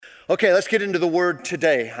Okay, let's get into the Word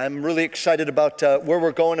today. I'm really excited about where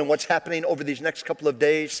we're going and what's happening over these next couple of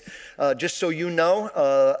days. Just so you know,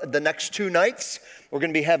 the next 2 nights, we're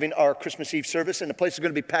going to be having our Christmas Eve service, and the place is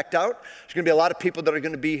going to be packed out. There's going to be a lot of people that are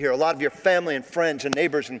going to be here, a lot of your family and friends and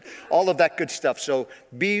neighbors and all of that good stuff. So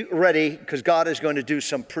be ready, because God is going to do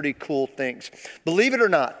some pretty cool things. Believe it or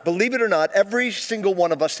not, every single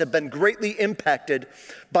one of us have been greatly impacted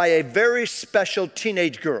by a very special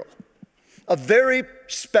teenage girl. A very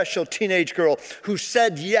special teenage girl who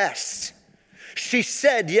said yes. She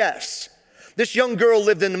said yes. This young girl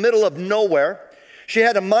lived in the middle of nowhere. She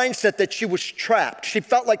had a mindset that she was trapped. She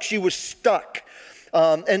felt like she was stuck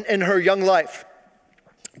in her young life.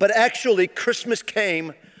 But actually, Christmas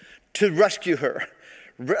came to rescue her.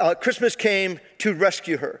 Christmas came to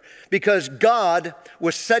rescue her because God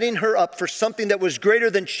was setting her up for something that was greater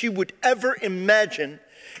than she would ever imagine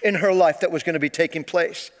in her life that was going to be taking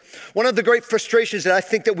place. One of the great frustrations that I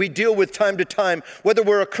think that we deal with time to time, whether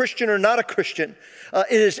we're a Christian or not a Christian,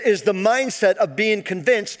 is the mindset of being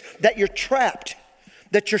convinced that you're trapped,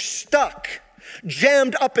 that you're stuck,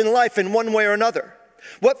 jammed up in life in one way or another.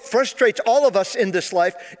 What frustrates all of us in this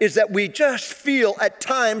life is that we just feel at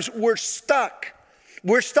times we're stuck.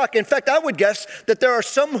 We're stuck. In fact, I would guess that there are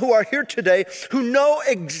some who are here today who know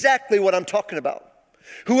exactly what I'm talking about.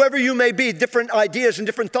 Whoever you may be, different ideas and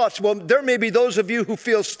different thoughts. Well, there may be those of you who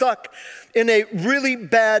feel stuck in a really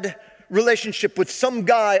bad relationship with some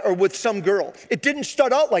guy or with some girl. It didn't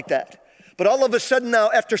start out like that. But all of a sudden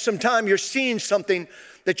now, after some time, you're seeing something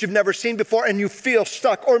that you've never seen before and you feel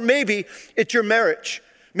stuck. Or maybe it's your marriage.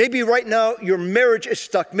 Maybe right now your marriage is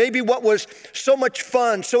stuck. Maybe what was so much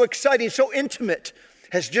fun, so exciting, so intimate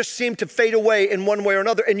has just seemed to fade away in one way or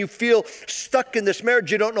another, and you feel stuck in this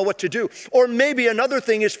marriage, you don't know what to do. Or maybe another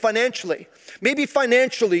thing is financially. Maybe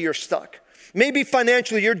financially you're stuck. Maybe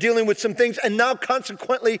financially you're dealing with some things, and now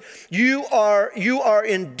consequently you are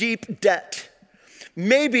in deep debt.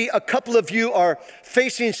 Maybe a couple of you are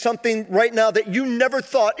facing something right now that you never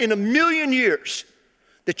thought in a million years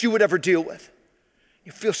that you would ever deal with.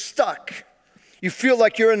 You feel stuck. You feel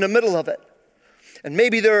like you're in the middle of it. And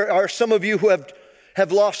maybe there are some of you who have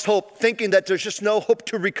lost hope, thinking that there's just no hope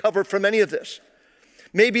to recover from any of this.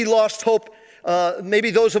 Maybe lost hope,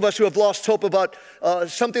 maybe those of us who have lost hope about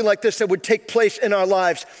something like this that would take place in our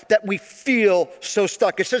lives, that we feel so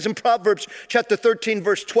stuck. It says in Proverbs chapter 13,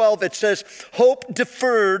 verse 12, it says, hope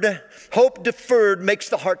deferred makes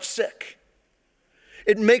the heart sick.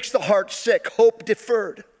 It makes the heart sick, hope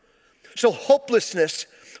deferred. So hopelessness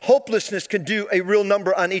can do a real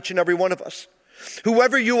number on each and every one of us.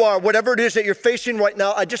 Whoever you are, whatever it is that you're facing right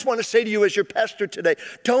now, I just want to say to you as your pastor today,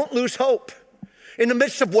 don't lose hope. In the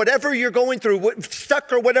midst of whatever you're going through,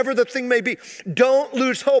 stuck or whatever the thing may be, don't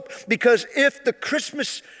lose hope. Because if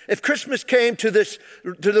Christmas came to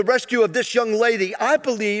the rescue of this young lady, I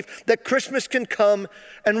believe that Christmas can come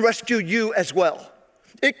and rescue you as well.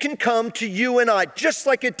 It can come to you and I, just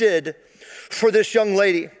like it did for this young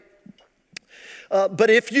lady. But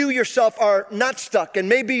if you yourself are not stuck, and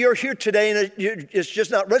maybe you're here today and it's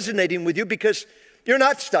just not resonating with you because you're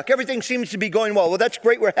not stuck. Everything seems to be going well. Well, that's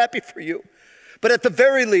great. We're happy for you. But at the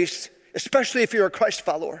very least, especially if you're a Christ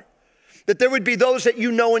follower, that there would be those that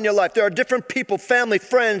you know in your life. There are different people, family,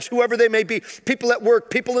 friends, whoever they may be, people at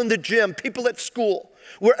work, people in the gym, people at school,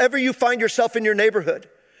 wherever you find yourself in your neighborhood.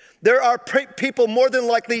 There are people more than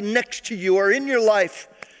likely next to you or in your life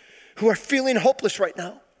who are feeling hopeless right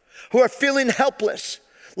now, who are feeling helpless,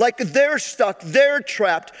 like they're stuck, they're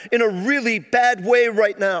trapped in a really bad way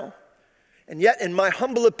right now. And yet, in my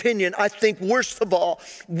humble opinion, I think worst of all,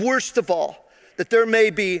 that there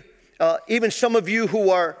may be even some of you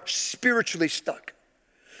who are spiritually stuck,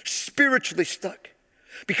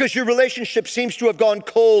 because your relationship seems to have gone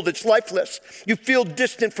cold, it's lifeless. You feel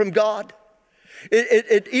distant from God.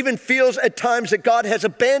 It even feels at times that God has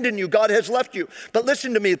abandoned you, God has left you. But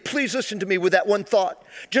listen to me, please listen to me with that one thought.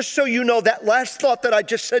 Just so you know, that last thought that I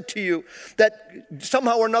just said to you, that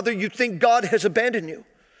somehow or another you think God has abandoned you,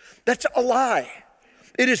 that's a lie.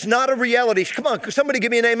 It is not a reality. Come on, somebody give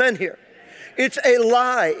me an amen here. It's a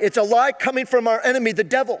lie. It's a lie coming from our enemy, the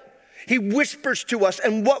devil. He whispers to us,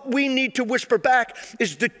 and what we need to whisper back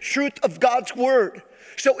is the truth of God's word.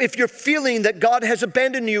 So if you're feeling that God has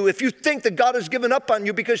abandoned you, if you think that God has given up on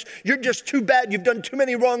you because you're just too bad, you've done too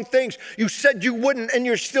many wrong things, you said you wouldn't and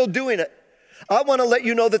you're still doing it, I want to let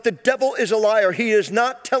you know that the devil is a liar. He is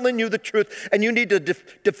not telling you the truth, and you need to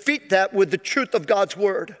defeat that with the truth of God's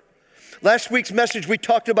word. Last week's message, we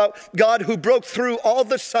talked about God who broke through all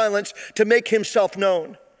the silence to make himself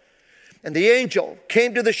known. And the angel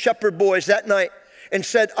came to the shepherd boys that night and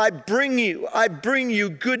said, I bring you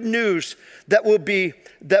good news that will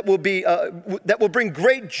bring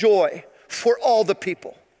great joy for all the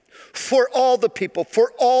people. For all the people,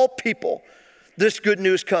 for all people, this good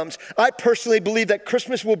news comes. I personally believe that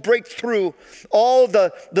Christmas will break through all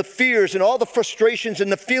the fears and all the frustrations and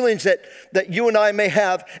the feelings that you and I may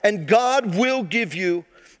have, and God will give you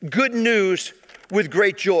good news with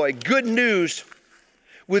great joy. Good news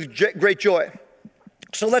with great joy.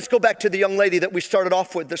 So let's go back to the young lady that we started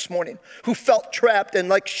off with this morning, who felt trapped and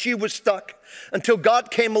like she was stuck until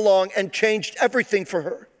God came along and changed everything for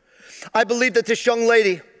her. I believe that this young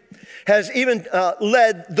lady has even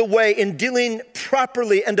led the way in dealing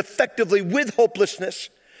properly and effectively with hopelessness,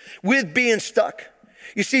 with being stuck.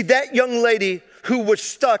 You see, that young lady who was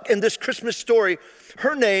stuck in this Christmas story,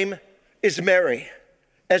 her name is Mary,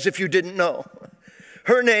 as if you didn't know.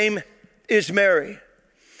 Her name is Mary.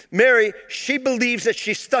 Mary, she believes that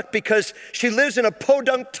she's stuck because she lives in a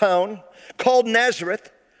podunk town called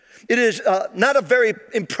Nazareth. It is not a very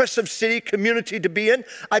impressive city, community to be in.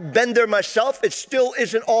 I've been there myself. It still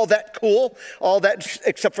isn't all that cool,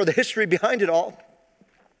 except for the history behind it all.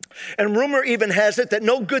 And rumor even has it that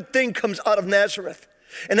no good thing comes out of Nazareth.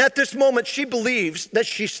 And at this moment, she believes that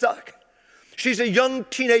she's stuck. She's a young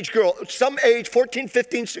teenage girl, some age, 14,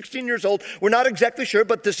 15, 16 years old. We're not exactly sure,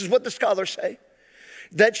 but this is what the scholars say,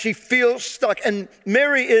 that she feels stuck. And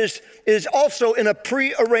Mary is also in a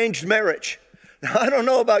prearranged marriage. Now, I don't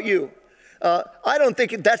know about you. I don't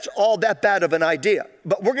think that's all that bad of an idea.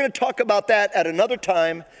 But we're going to talk about that at another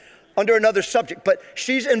time under another subject. But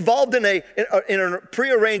she's involved in a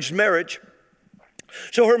prearranged marriage.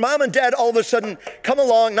 So her mom and dad all of a sudden come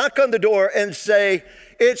along, knock on the door and say,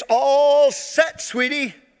 it's all set,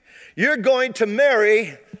 sweetie. You're going to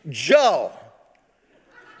marry Joe.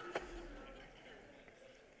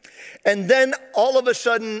 And then all of a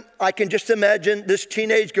sudden, I can just imagine this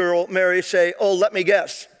teenage girl, Mary, say, oh, let me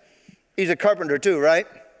guess. He's a carpenter too, right?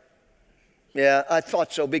 Yeah, I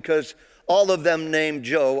thought so, because all of them named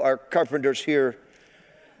Joe are carpenters here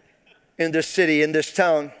in this city, in this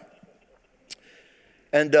town.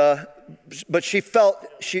 And but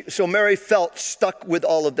so Mary felt stuck with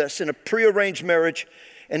all of this in a prearranged marriage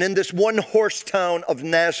and in this one-horse town of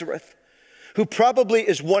Nazareth, who probably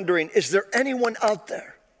is wondering, is there anyone out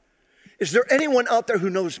there? Is there anyone out there who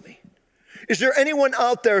knows me? Is there anyone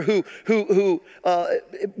out there who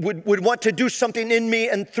would want to do something in me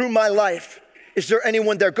and through my life? Is there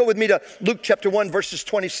anyone there? Go with me to Luke chapter 1, verses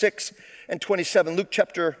 26 and 27. Luke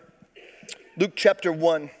chapter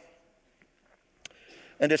 1.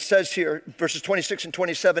 And it says here, verses 26 and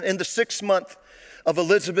 27, in the 6th month of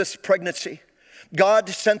Elizabeth's pregnancy, God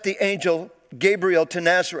sent the angel Gabriel to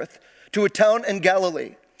Nazareth, to a town in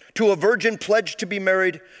Galilee, to a virgin pledged to be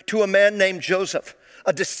married to a man named Joseph,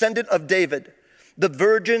 a descendant of David. The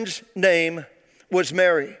virgin's name was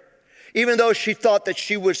Mary. Even though she thought that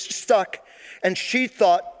she was stuck and she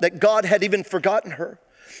thought that God had even forgotten her,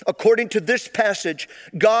 according to this passage,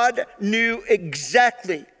 God knew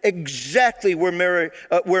exactly where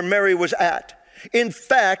Mary was at. In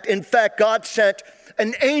fact, God sent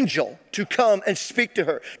an angel to come and speak to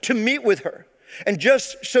her, to meet with her. And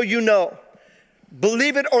just so you know,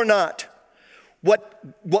 believe it or not, what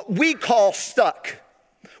we call stuck,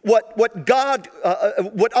 what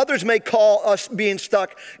others may call us being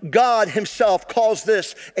stuck, God himself calls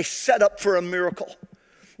this a setup for a miracle.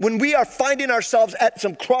 When we are finding ourselves at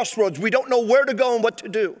some crossroads, we don't know where to go and what to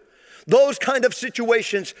do. Those kind of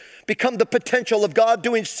situations become the potential of God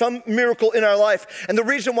doing some miracle in our life. And the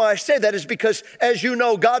reason why I say that is because, as you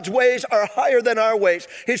know, God's ways are higher than our ways.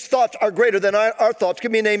 His thoughts are greater than our thoughts.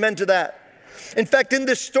 Give me an amen to that. In fact, in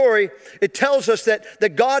this story, it tells us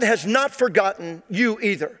that God has not forgotten you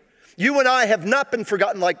either. You and I have not been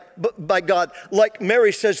forgotten by God, like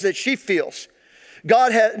Mary says that she feels.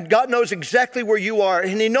 God knows exactly where you are,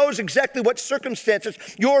 and he knows exactly what circumstances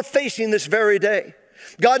you're facing this very day.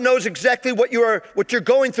 God knows exactly what you're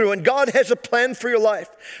going through, and God has a plan for your life,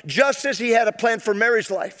 just as he had a plan for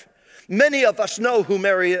Mary's life. Many of us know who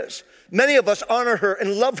Mary is. Many of us honor her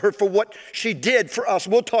and love her for what she did for us.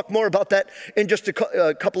 We'll talk more about that in just a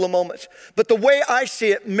couple of moments. But the way I see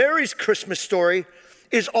it, Mary's Christmas story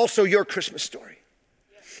is also your Christmas story.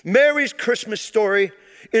 Mary's Christmas story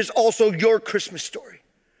is also your Christmas story.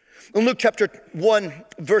 In Luke chapter 1,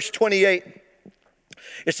 verse 28,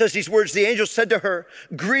 it says these words, the angel said to her,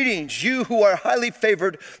 greetings, you who are highly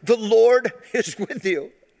favored, the Lord is with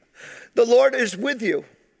you. The Lord is with you.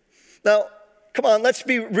 Now, come on, let's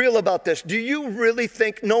be real about this. Do you really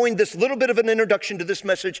think, knowing this little bit of an introduction to this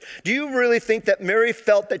message, do you really think that Mary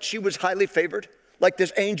felt that she was highly favored? like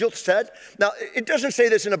this angel said. Now, it doesn't say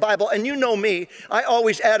this in the Bible, and you know me. I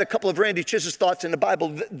always add a couple of Randy Chiz's thoughts in the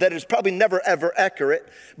Bible that is probably never, ever accurate,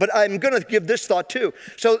 but I'm going to give this thought too.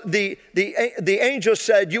 So the angel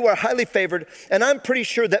said, you are highly favored, and I'm pretty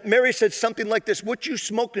sure that Mary said something like this, what you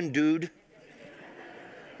smoking, dude?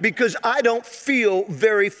 Because I don't feel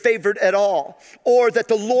very favored at all, or that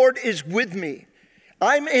the Lord is with me.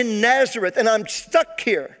 I'm in Nazareth, and I'm stuck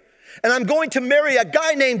here, and I'm going to marry a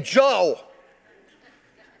guy named Joe,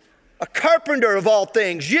 a carpenter of all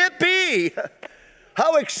things. Yippee!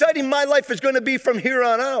 How exciting my life is going to be from here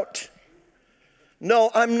on out. No,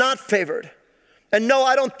 I'm not favored. And no,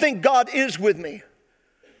 I don't think God is with me.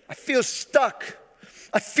 I feel stuck.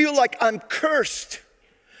 I feel like I'm cursed.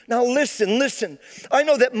 Now listen. I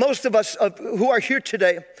know that most of us who are here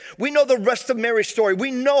today, we know the rest of Mary's story.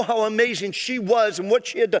 We know how amazing she was and what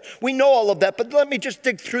she had done. We know all of that, but let me just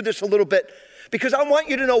dig through this a little bit, because I want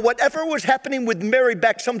you to know whatever was happening with Mary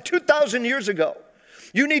back some 2,000 years ago,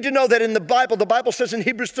 you need to know that in the Bible says in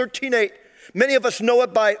Hebrews 13:8, many of us know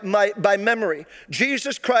it by memory.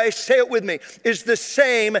 Jesus Christ, say it with me, is the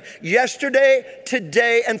same yesterday,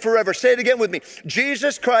 today, and forever. Say it again with me.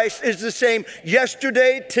 Jesus Christ is the same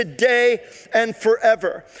yesterday, today, and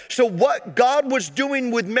forever. So what God was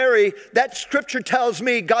doing with Mary, that scripture tells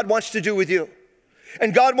me God wants to do with you.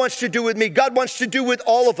 And God wants to do with me. God wants to do with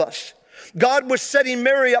all of us. God was setting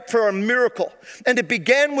Mary up for a miracle. And it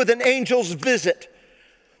began with an angel's visit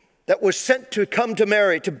that was sent to come to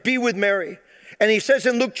Mary, to be with Mary. And he says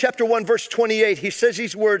in Luke chapter 1, verse 28, he says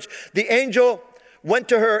these words, the angel went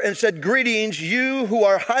to her and said, greetings, you who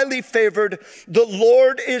are highly favored, the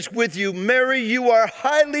Lord is with you. Mary, you are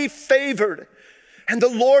highly favored, and the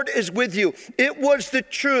Lord is with you. It was the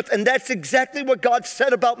truth, and that's exactly what God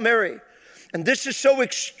said about Mary. And this is so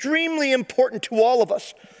extremely important to all of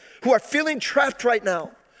us who are feeling trapped right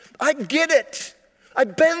now. I get it.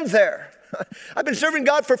 I've been there. I've been serving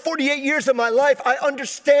God for 48 years of my life. I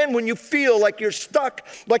understand when you feel like you're stuck,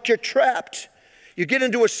 like you're trapped. You get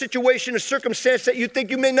into a situation, a circumstance that you think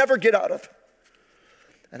you may never get out of.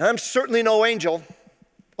 And I'm certainly no angel,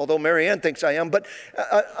 although Mary Ann thinks I am, but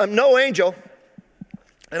I'm no angel.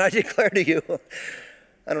 And I declare to you,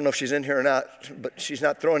 I don't know if she's in here or not, but she's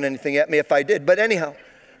not throwing anything at me if I did. But anyhow,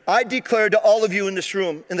 I declare to all of you in this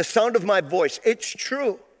room, in the sound of my voice, it's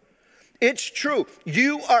true. It's true.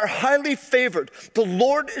 You are highly favored. The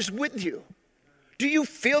Lord is with you. Do you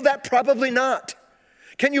feel that? Probably not.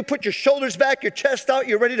 Can you put your shoulders back, your chest out,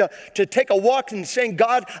 you're ready to take a walk and saying,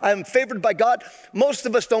 God, I am favored by God? Most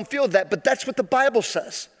of us don't feel that, but that's what the Bible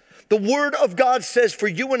says. The Word of God says for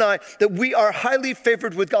you and I that we are highly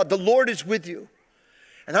favored with God. The Lord is with you.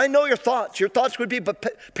 And I know your thoughts. Your thoughts would be, but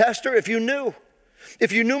Pastor, if you knew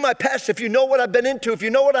my past, if you know what I've been into, if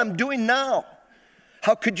you know what I'm doing now,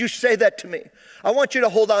 how could you say that to me? I want you to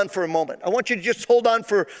hold on for a moment. I want you to just hold on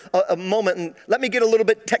for a moment and let me get a little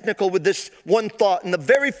bit technical with this one thought. And the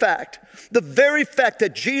very fact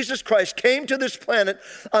that Jesus Christ came to this planet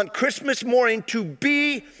on Christmas morning to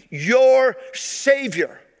be your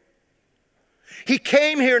Savior. He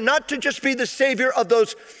came here not to just be the Savior of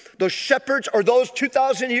those shepherds or those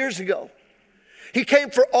 2,000 years ago. He came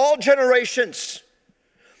for all generations.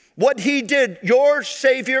 What he did, your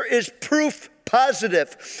Savior is proof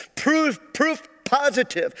positive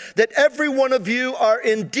that every one of you are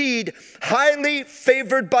indeed highly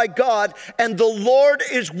favored by God, and the Lord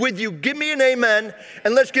is with you. Give me an amen,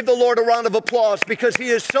 and let's give the Lord a round of applause because he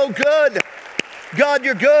is so good. God,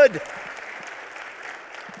 you're good.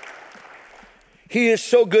 He is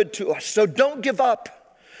so good to us. So don't give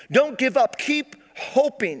up. Don't give up. Keep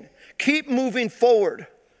hoping. Keep moving forward.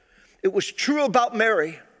 It was true about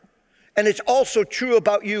Mary. And it's also true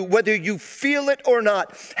about you, whether you feel it or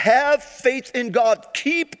not. Have faith in God.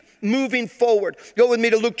 Keep moving forward. Go with me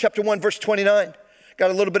to Luke chapter 1, verse 29.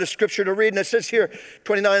 Got a little bit of scripture to read, and it says here,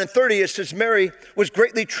 29 and 30, it says, Mary was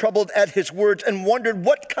greatly troubled at his words and wondered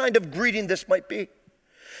what kind of greeting this might be.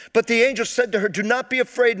 But the angel said to her, do not be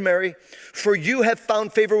afraid, Mary, for you have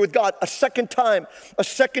found favor with God. A second time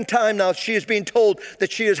now she is being told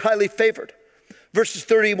that she is highly favored. Verses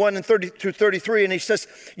 31 and 30 through 33, and he says,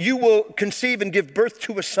 you will conceive and give birth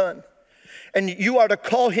to a son, and you are to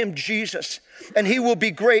call him Jesus, and he will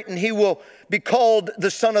be great, and he will be called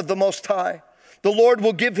the Son of the Most High. The Lord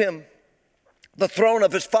will give him the throne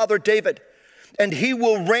of his father David, and he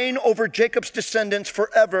will reign over Jacob's descendants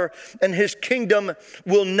forever, and his kingdom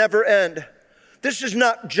will never end. This is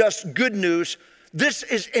not just good news. This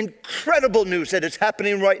is incredible news that is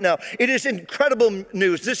happening right now. It is incredible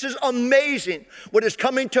news. This is amazing what is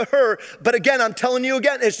coming to her. But again, I'm telling you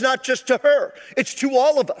again, it's not just to her. It's to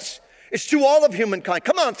all of us. It's to all of humankind.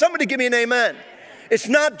 Come on, somebody give me an amen. It's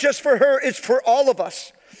not just for her, it's for all of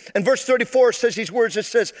us. And verse 34 says these words. It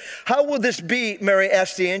says, how will this be, Mary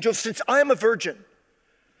asked the angel, since I am a virgin?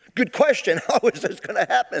 Good question. How is this going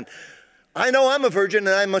to happen? I know I'm a virgin,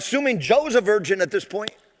 and I'm assuming Joe's a virgin at this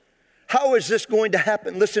point. How is this going to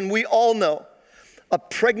happen? Listen, we all know a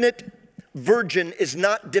pregnant virgin is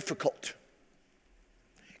not difficult.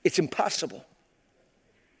 It's impossible.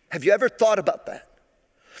 Have you ever thought about that?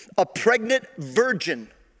 A pregnant virgin.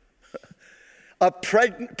 A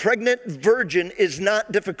pregnant virgin is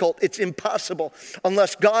not difficult. It's impossible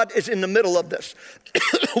unless God is in the middle of this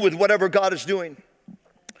with whatever God is doing.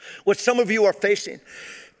 What some of you are facing,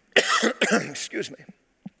 excuse me,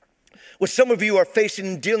 what some of you are facing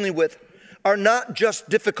and dealing with are not just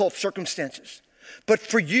difficult circumstances, but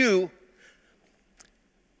for you,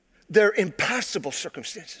 they're impossible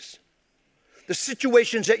circumstances. The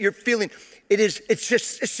situations that you're feeling, it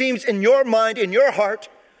seems in your mind, in your heart,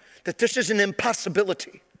 that this is an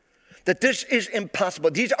impossibility, that this is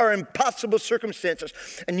impossible. These are impossible circumstances.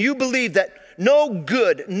 And you believe that no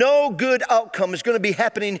good outcome is going to be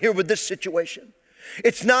happening here with this situation.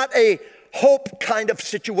 It's not a hope kind of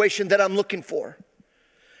situation that I'm looking for.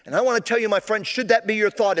 And I want to tell you, my friend, should that be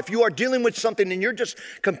your thought, if you are dealing with something and you're just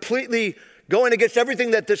completely going against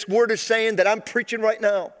everything that this word is saying, that I'm preaching right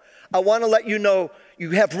now, I want to let you know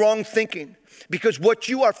you have wrong thinking, because what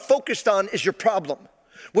you are focused on is your problem.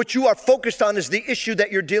 What you are focused on is the issue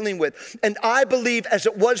that you're dealing with. And I believe, as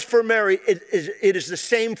it was for Mary, it is the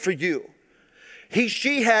same for you.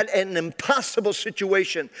 She had an impossible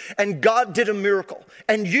situation, and God did a miracle.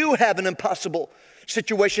 And you have an impossible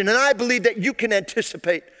situation, and I believe that you can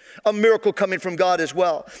anticipate a miracle coming from God as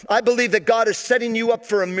well. I believe that God is setting you up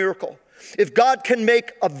for a miracle. If God can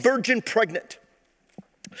make a virgin pregnant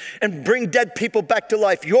and bring dead people back to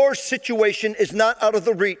life, your situation is not out of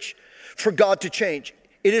the reach for God to change.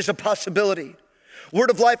 It is a possibility.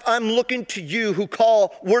 Word of Life, I'm looking to you who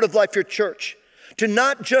call Word of Life your church to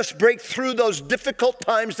not just break through those difficult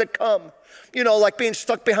times that come. You know, like being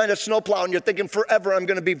stuck behind a snowplow and you're thinking forever I'm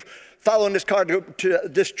going to be following this car to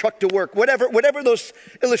this truck to work. Whatever those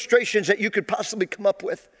illustrations that you could possibly come up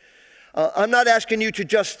with. I'm not asking you to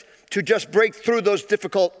just break through those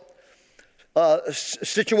difficult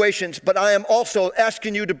situations, but I am also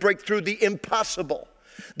asking you to break through the impossible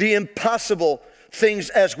things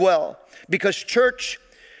as well. Because church,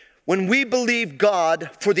 when we believe God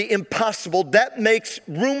for the impossible, that makes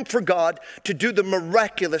room for God to do the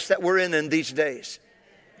miraculous that we're in these days.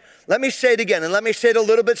 Let me say it again, and let me say it a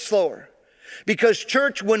little bit slower. Because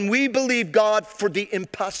church, when we believe God for the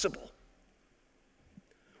impossible,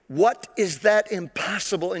 what is that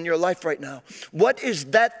impossible in your life right now? What is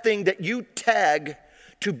that thing that you tag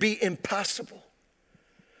to be impossible?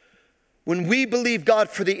 When we believe God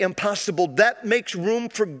for the impossible, that makes room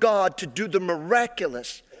for God to do the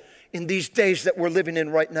miraculous in these days that we're living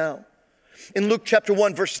in right now. In Luke chapter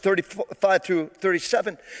 1, verses 35 through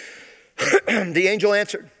 37, the angel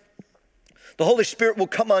answered, "The Holy Spirit will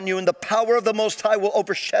come on you, and the power of the Most High will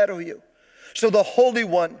overshadow you. So the Holy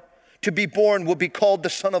One to be born will be called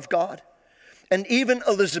the Son of God. And even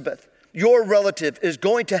Elizabeth, your relative, is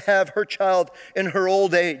going to have her child in her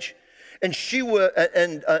old age. And she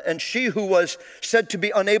who was said to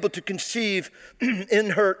be unable to conceive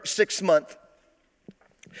in her 6th month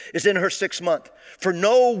is in her 6th month. For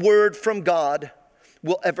no word from God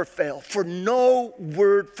will ever fail." For no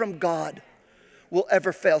word from God will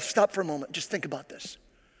ever fail. Stop for a moment. Just think about this.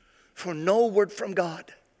 For no word from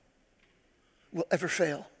God will ever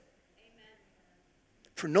fail. Amen.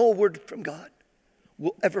 For no word from God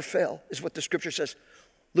will ever fail is what the scripture says.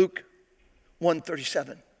 Luke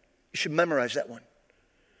 1:37. You should memorize that one,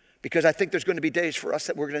 because I think there's going to be days for us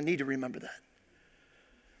that we're going to need to remember that.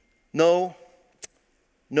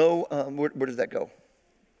 Where did that go?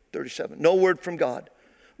 37. No word from God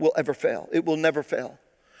will ever fail. It will never fail.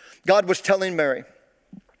 God was telling Mary,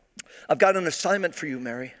 I've got an assignment for you,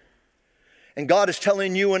 Mary. And God is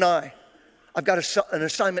telling you and I've got an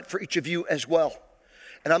assignment for each of you as well.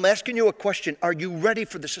 And I'm asking you a question. Are you ready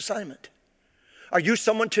for this assignment? Are you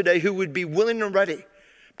someone today who would be willing and ready?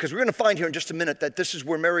 Because we're going to find here in just a minute that this is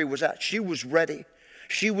where Mary was at. She was ready.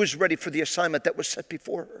 She was ready for the assignment that was set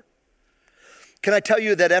before her. Can I tell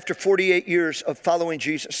you that after 48 years of following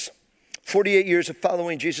Jesus, 48 years of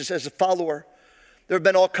following Jesus as a follower, there have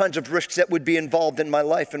been all kinds of risks that would be involved in my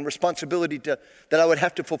life and responsibility that I would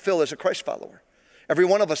have to fulfill as a Christ follower. Every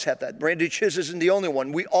one of us have that. Randy Chiz isn't the only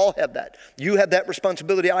one. We all have that. You have that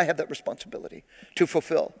responsibility. I have that responsibility to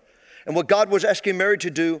fulfill. And what God was asking Mary to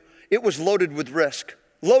do, it was loaded with risk.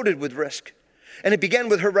 Loaded with risk. And it began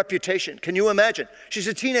with her reputation. Can you imagine? She's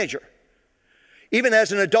a teenager. Even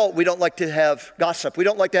as an adult, we don't like to have gossip. We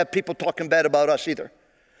don't like to have people talking bad about us either.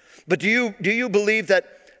 But do you believe that,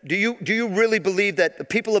 do you really believe that the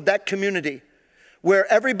people of that community,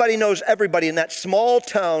 where everybody knows everybody in that small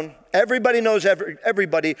town, everybody knows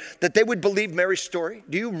everybody, that they would believe Mary's story?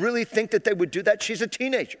 Do you really think that they would do that? She's a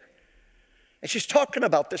teenager. And she's talking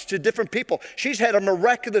about this to different people. She's had a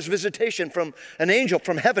miraculous visitation from an angel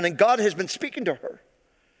from heaven, and God has been speaking to her.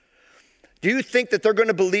 Do you think that they're going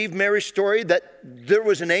to believe Mary's story, that there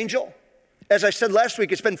was an angel? As I said last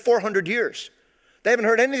week, it's been 400 years. They haven't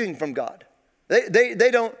heard anything from God.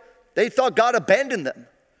 They thought God abandoned them.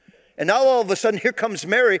 And now all of a sudden, here comes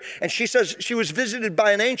Mary, and she says she was visited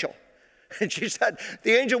by an angel. And she said,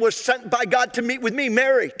 the angel was sent by God to meet with me,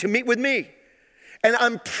 Mary, to meet with me. And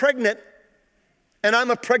I'm pregnant, and I'm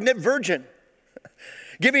a pregnant virgin,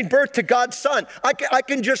 giving birth to God's son. I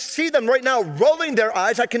can just see them right now rolling their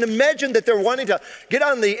eyes. I can imagine that they're wanting to get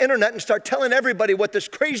on the internet and start telling everybody what this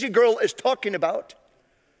crazy girl is talking about.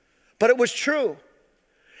 But it was true.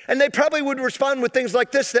 And they probably would respond with things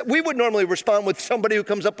like this that we would normally respond with somebody who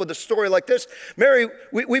comes up with a story like this. Mary,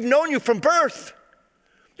 we've known you from birth.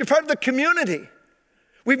 You're part of the community.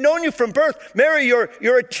 We've known you from birth. Mary,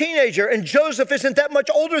 you're a teenager, and Joseph isn't that much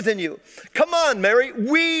older than you. Come on, Mary,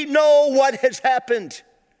 we know what has happened.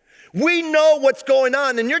 We know what's going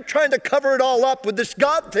on, and you're trying to cover it all up with this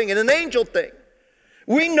God thing and an angel thing.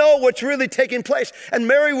 We know what's really taking place. And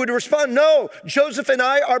Mary would respond, no, Joseph and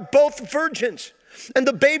I are both virgins, and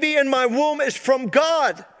the baby in my womb is from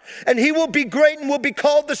God, and he will be great and will be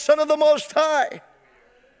called the Son of the Most High.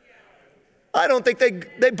 I don't think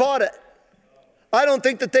they bought it. I don't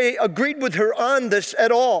think that they agreed with her on this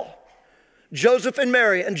at all. Joseph and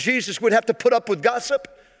Mary and Jesus would have to put up with gossip,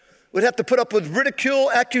 would have to put up with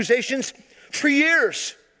ridicule, accusations for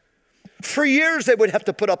years. For years they would have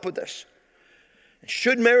to put up with this.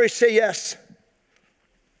 Should Mary say yes?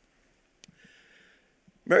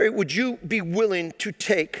 Mary, would you be willing to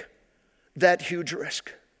take that huge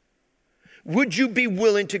risk? Would you be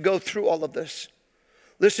willing to go through all of this?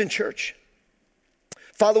 Listen, church.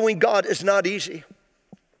 Following God is not easy.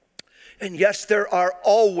 And yes, there are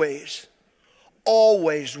always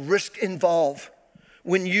risk involved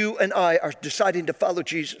when you and I are deciding to follow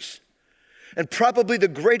Jesus. And probably the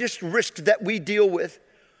greatest risk that we deal with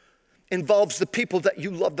involves the people that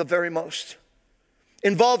you love the very most.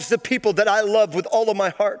 Involves the people that I love with all of my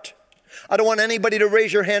heart. I don't want anybody to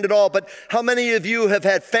raise your hand at all, but how many of you have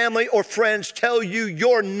had family or friends tell you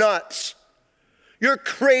you're nuts? You're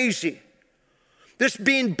crazy. This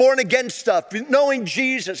being born again stuff, knowing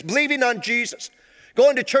Jesus, believing on Jesus,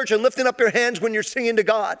 going to church and lifting up your hands when you're singing to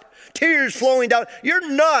God, tears flowing down. You're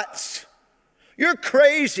nuts. You're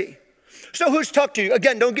crazy. So who's talked to you?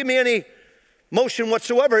 Again, don't give me any motion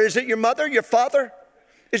whatsoever. Is it your mother, your father?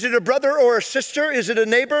 Is it a brother or a sister? Is it a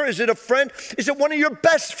neighbor? Is it a friend? Is it one of your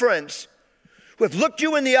best friends who have looked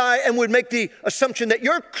you in the eye and would make the assumption that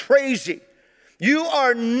you're crazy? You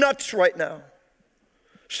are nuts right now.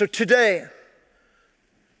 So today,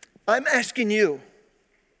 I'm asking you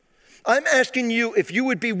if you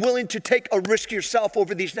would be willing to take a risk yourself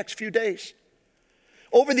over these next few days.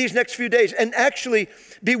 Over these next few days, and actually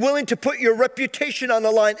be willing to put your reputation on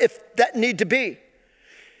the line if that need to be.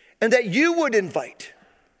 And that you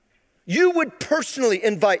would personally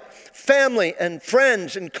invite family and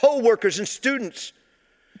friends and co-workers and students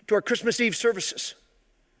to our Christmas Eve services.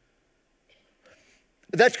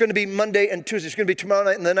 That's going to be Monday and Tuesday. It's going to be tomorrow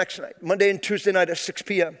night and the next night. Monday and Tuesday night at 6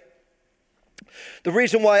 p.m. The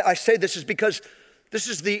reason why I say this is because this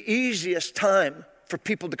is the easiest time for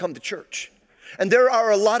people to come to church. And there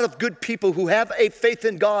are a lot of good people who have a faith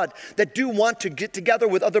in God that do want to get together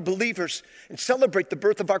with other believers and celebrate the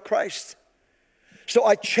birth of our Christ. So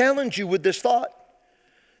I challenge you with this thought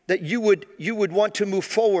that you would want to move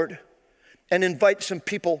forward and invite some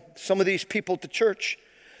of these people to church.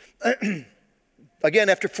 Again,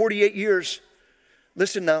 after 48 years,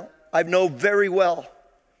 listen now, I know very well,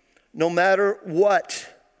 no matter what,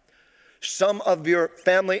 some of your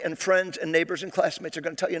family and friends and neighbors and classmates are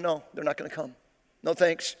going to tell you no, they're not going to come. No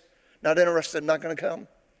thanks, not interested, not going to come.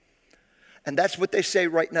 And that's what they say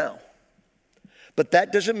right now. But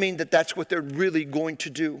that doesn't mean that that's what they're really going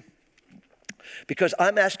to do. Because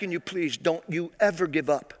I'm asking you, please, don't you ever give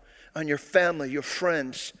up on your family, your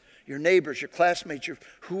friends, your neighbors, your classmates,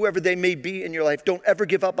 whoever they may be in your life. Don't ever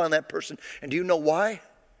give up on that person. And do you know why?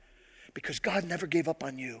 Because God never gave up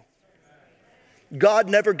on you. God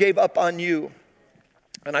never gave up on you.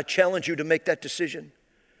 And I challenge you to make that decision.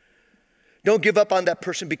 Don't give up on that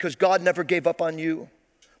person because God never gave up on you.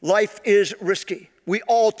 Life is risky. We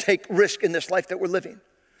all take risk in this life that we're living.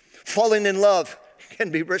 Falling in love can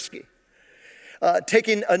be risky.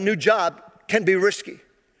 Taking a new job can be risky.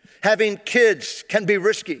 Having kids can be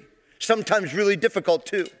risky, sometimes really difficult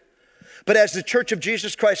too. But as the Church of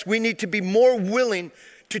Jesus Christ, we need to be more willing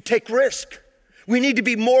to take risk. We need to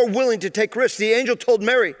be more willing to take risks. The angel told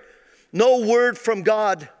Mary, no word from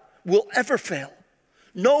God will ever fail.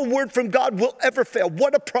 No word from God will ever fail.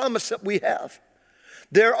 What a promise that we have.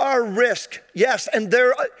 There are risks, yes, and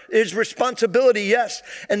there is responsibility, yes,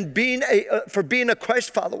 and for being a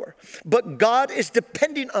Christ follower. But God is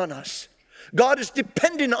depending on us. God is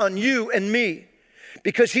depending on you and me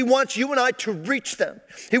because he wants you and I to reach them.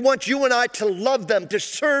 He wants you and I to love them, to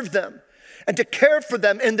serve them, and to care for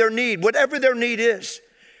them in their need, whatever their need is.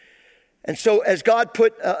 And so as God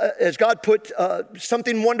put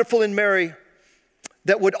something wonderful in Mary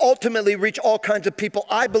that would ultimately reach all kinds of people,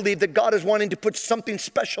 I believe that God is wanting to put something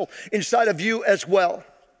special inside of you as well.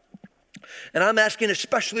 And I'm asking,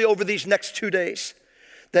 especially over these next 2 days,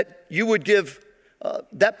 that you would give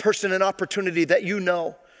that person an opportunity that you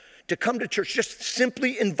know to come to church. Just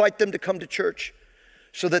simply invite them to come to church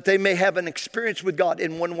so that they may have an experience with God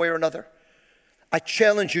in one way or another. I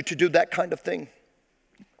challenge you to do that kind of thing.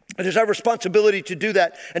 It is our responsibility to do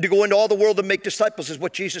that and to go into all the world and make disciples, is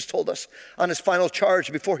what Jesus told us on his final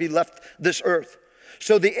charge before he left this earth.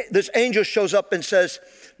 So this angel shows up and says,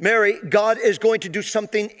 Mary, God is going to do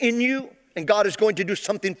something in you and God is going to do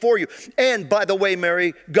something for you. And by the way,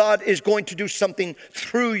 Mary, God is going to do something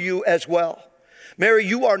through you as well. Mary,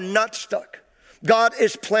 you are not stuck. God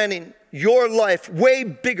is planning your life way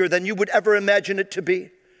bigger than you would ever imagine it to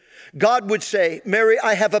be. God would say, Mary,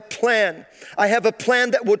 I have a plan. I have a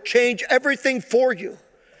plan that will change everything for you.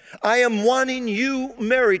 I am wanting you,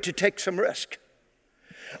 Mary, to take some risk.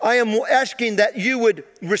 I am asking that you would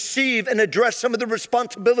receive and address some of the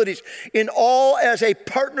responsibilities in all as a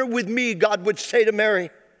partner with me, God would say to Mary,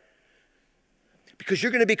 because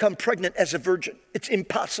you're going to become pregnant as a virgin. It's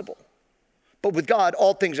impossible. But with God,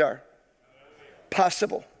 all things are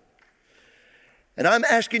possible. And I'm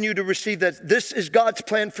asking you to receive that. This is God's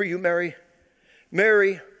plan for you, Mary.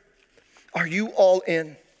 Mary, are you all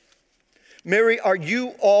in? Mary, are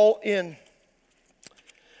you all in?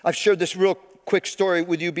 I've shared this real quick story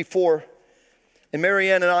with you before. And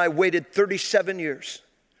Marianne and I waited 37 years.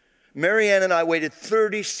 Marianne and I waited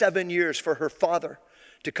 37 years for her father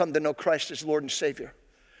to come to know Christ as Lord and Savior.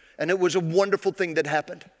 And it was a wonderful thing that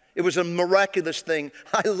happened. It was a miraculous thing.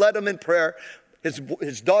 I led him in prayer.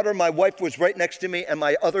 His daughter, my wife, was right next to me, and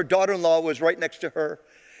my other daughter-in-law was right next to her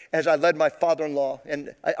as I led my father-in-law.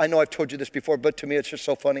 And I know I've told you this before, but to me it's just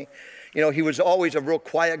so funny. You know, he was always a real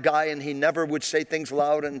quiet guy, and he never would say things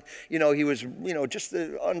loud. And, you know, he was, just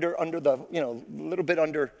under the, a little bit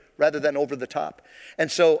under rather than over the top.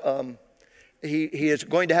 And so he is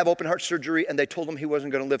going to have open heart surgery, and they told him he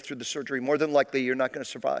wasn't going to live through the surgery. More than likely, you're not going to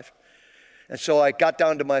survive. And so I got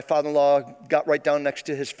down to my father-in-law, got right down next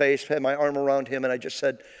to his face, had my arm around him, and I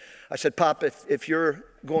said, Pop, if you're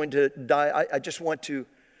going to die, I want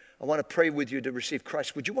to pray with you to receive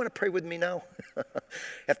Christ. Would you want to pray with me now?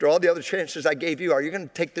 After all the other chances I gave you, are you going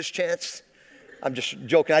to take this chance? I'm just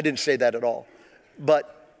joking. I didn't say that at all.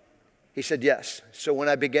 But he said yes. So when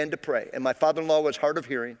I began to pray, and my father-in-law was hard of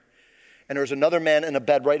hearing, and there was another man in a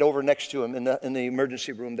bed right over next to him in the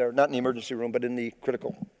emergency room there, not in the emergency room, but in the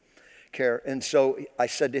critical care. And so I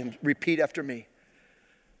said to him, repeat after me.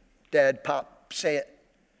 Dad, Pop, say it.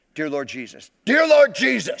 Dear Lord Jesus. Dear Lord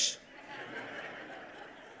Jesus.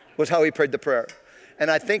 Was how he prayed the prayer.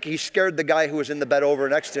 And I think he scared the guy who was in the bed over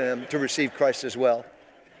next to him to receive Christ as well.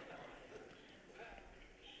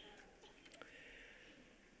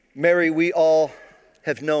 Mary, we all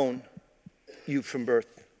have known you from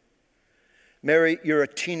birth. Mary, you're a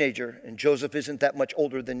teenager, and Joseph isn't that much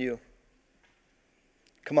older than you.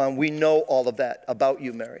 Come on, we know all of that about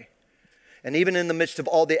you, Mary. And even in the midst of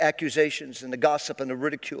all the accusations and the gossip and the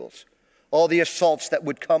ridicules, all the assaults that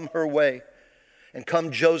would come her way and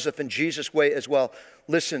come Joseph and Jesus' way as well,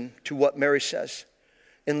 listen to what Mary says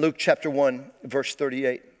in Luke chapter 1, verse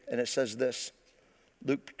 38. And it says this,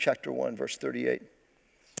 Luke chapter 1, verse 38.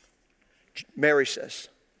 Mary says,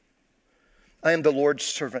 I am the Lord's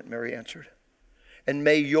servant, Mary answered, and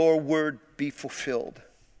may your word be fulfilled.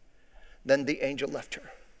 Then the angel left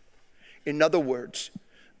her. In other words,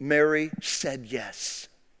 Mary said yes.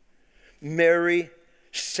 Mary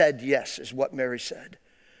said yes is what Mary said.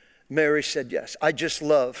 Mary said yes. I just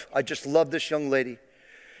love this young lady.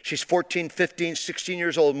 She's 14, 15, 16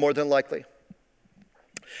 years old, more than likely.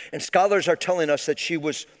 And scholars are telling us that she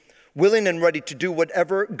was willing and ready to do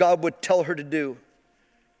whatever God would tell her to do.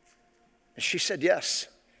 And she said yes.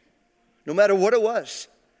 No matter what it was,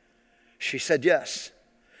 she said yes.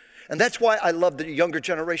 And that's why I love the younger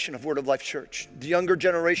generation of Word of Life Church, the younger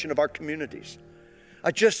generation of our communities.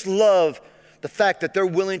 I just love the fact that they're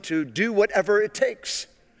willing to do whatever it takes.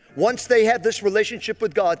 Once they have this relationship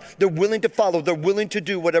with God, they're willing to follow, they're willing to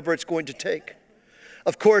do whatever it's going to take.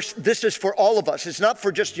 Of course, this is for all of us. It's not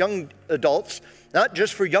for just young adults, not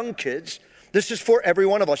just for young kids. This is for every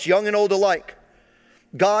one of us, young and old alike.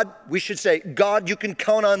 God, we should say, God, you can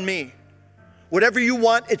count on me. Whatever you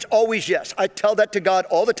want, it's always yes. I tell that to God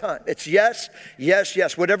all the time. It's yes, yes,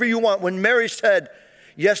 yes. Whatever you want. When Mary said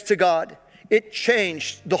yes to God, it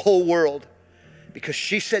changed the whole world because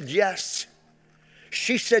she said yes.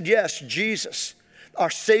 She said yes. Jesus, our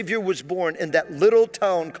Savior, was born in that little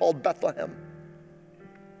town called Bethlehem.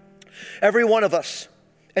 Every one of us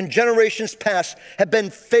and generations past have been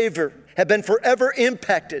favored, have been forever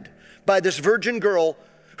impacted by this virgin girl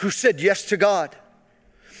who said yes to God,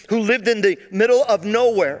 who lived in the middle of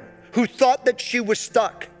nowhere, who thought that she was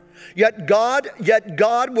stuck. Yet God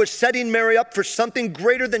was setting Mary up for something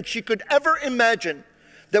greater than she could ever imagine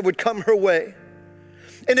that would come her way.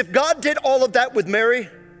 And if God did all of that with Mary,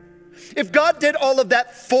 if God did all of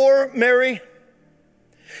that for Mary,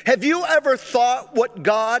 have you ever thought what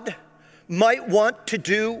God might want to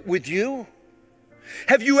do with you?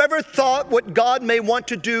 Have you ever thought what God may want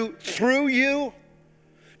to do through you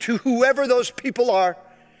to whoever those people are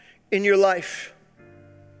in your life?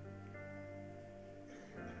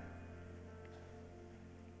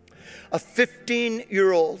 A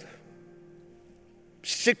 15-year-old,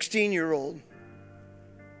 16-year-old,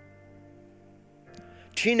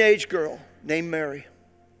 teenage girl named Mary,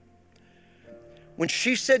 when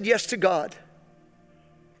she said yes to God,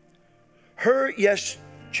 her yes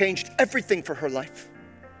changed everything for her life.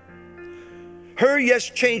 Her yes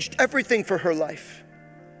changed everything for her life.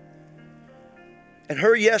 And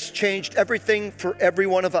her yes changed everything for every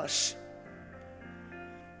one of us.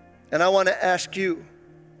 And I want to ask you,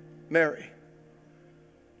 Mary,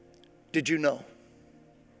 did you know?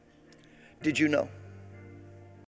 Did you know?